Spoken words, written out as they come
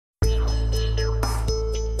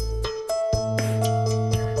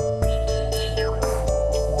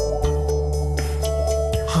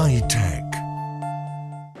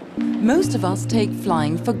Most of us take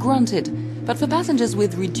flying for granted, but for passengers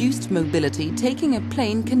with reduced mobility, taking a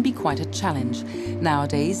plane can be quite a challenge.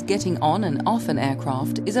 Nowadays, getting on and off an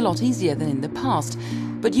aircraft is a lot easier than in the past,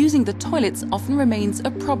 but using the toilets often remains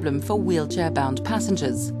a problem for wheelchair-bound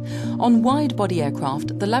passengers. On wide-body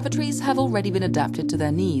aircraft, the lavatories have already been adapted to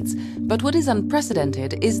their needs, but what is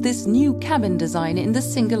unprecedented is this new cabin design in the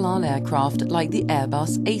single-aisle aircraft like the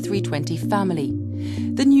Airbus A320 Family.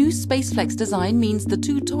 The new SpaceFlex design means the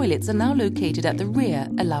two toilets are now located at the rear,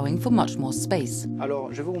 allowing for much more space.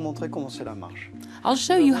 I'll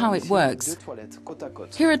show you how it works.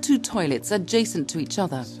 Here are two toilets adjacent to each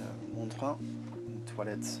other.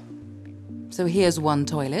 So here's one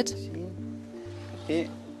toilet,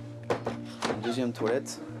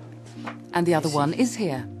 and the other one is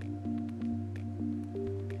here.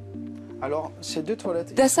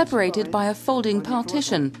 They're separated by a folding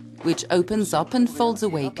partition, which opens up and folds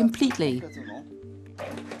away completely.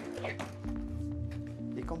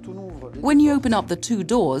 When you open up the two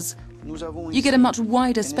doors, you get a much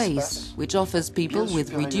wider space, which offers people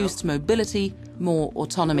with reduced mobility more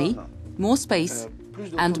autonomy, more space,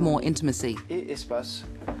 and more intimacy.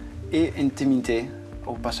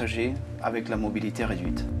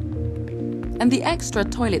 And the extra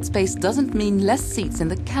toilet space doesn't mean less seats in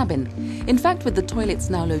the cabin. In fact, with the toilets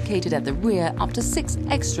now located at the rear, up to 6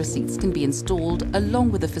 extra seats can be installed,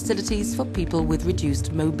 along with the facilities for people with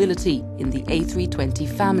reduced mobility in the A320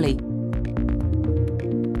 family.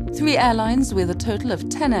 3 airlines with a total of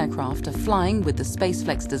 10 aircraft are flying with the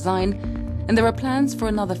SpaceFlex design, and there are plans for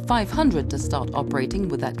another 500 to start operating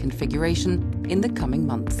with that configuration in the coming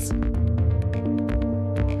months.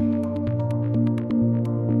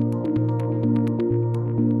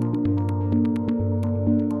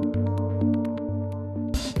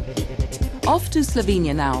 Off to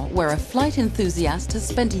Slovenia now, where a flight enthusiast has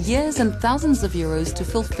spent years and thousands of euros to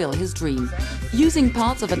fulfill his dream. Using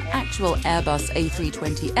parts of an actual Airbus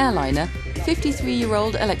A320 airliner,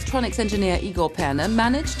 53-year-old electronics engineer Igor Perner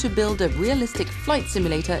managed to build a realistic flight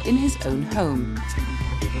simulator in his own home.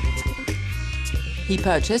 He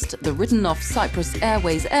purchased the written-off Cyprus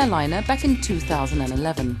Airways airliner back in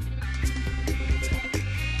 2011.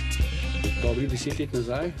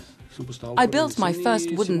 I built my first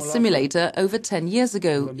wooden simulator over 10 years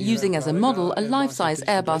ago, using as a model a life-size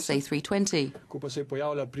Airbus A320.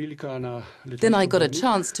 Then I got a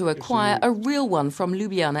chance to acquire a real one from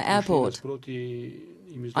Ljubljana Airport.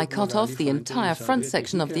 I cut off the entire front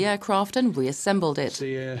section of the aircraft and reassembled it.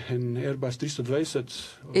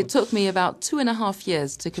 It took me about 2.5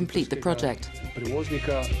 years to complete the project.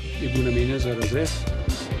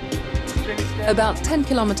 About 10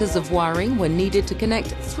 kilometers of wiring were needed to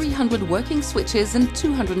connect 300 working switches and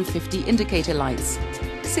 250 indicator lights.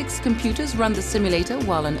 6 computers run the simulator,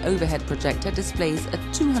 while an overhead projector displays a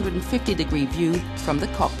 250-degree view from the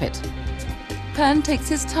cockpit. Pern takes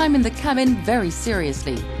his time in the cabin very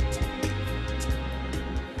seriously.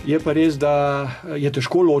 It's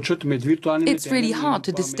really hard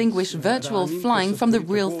to distinguish virtual flying from the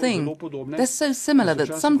real thing. They're so similar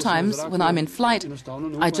that sometimes, when I'm in flight,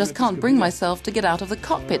 I just can't bring myself to get out of the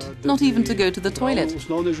cockpit, not even to go to the toilet.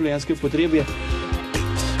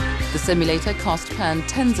 The simulator cost Pern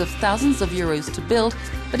tens of thousands of euros to build,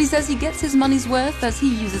 but he says he gets his money's worth as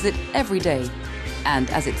he uses it every day. And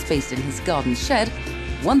as it's based in his garden shed,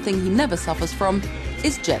 one thing he never suffers from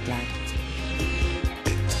is jet lag.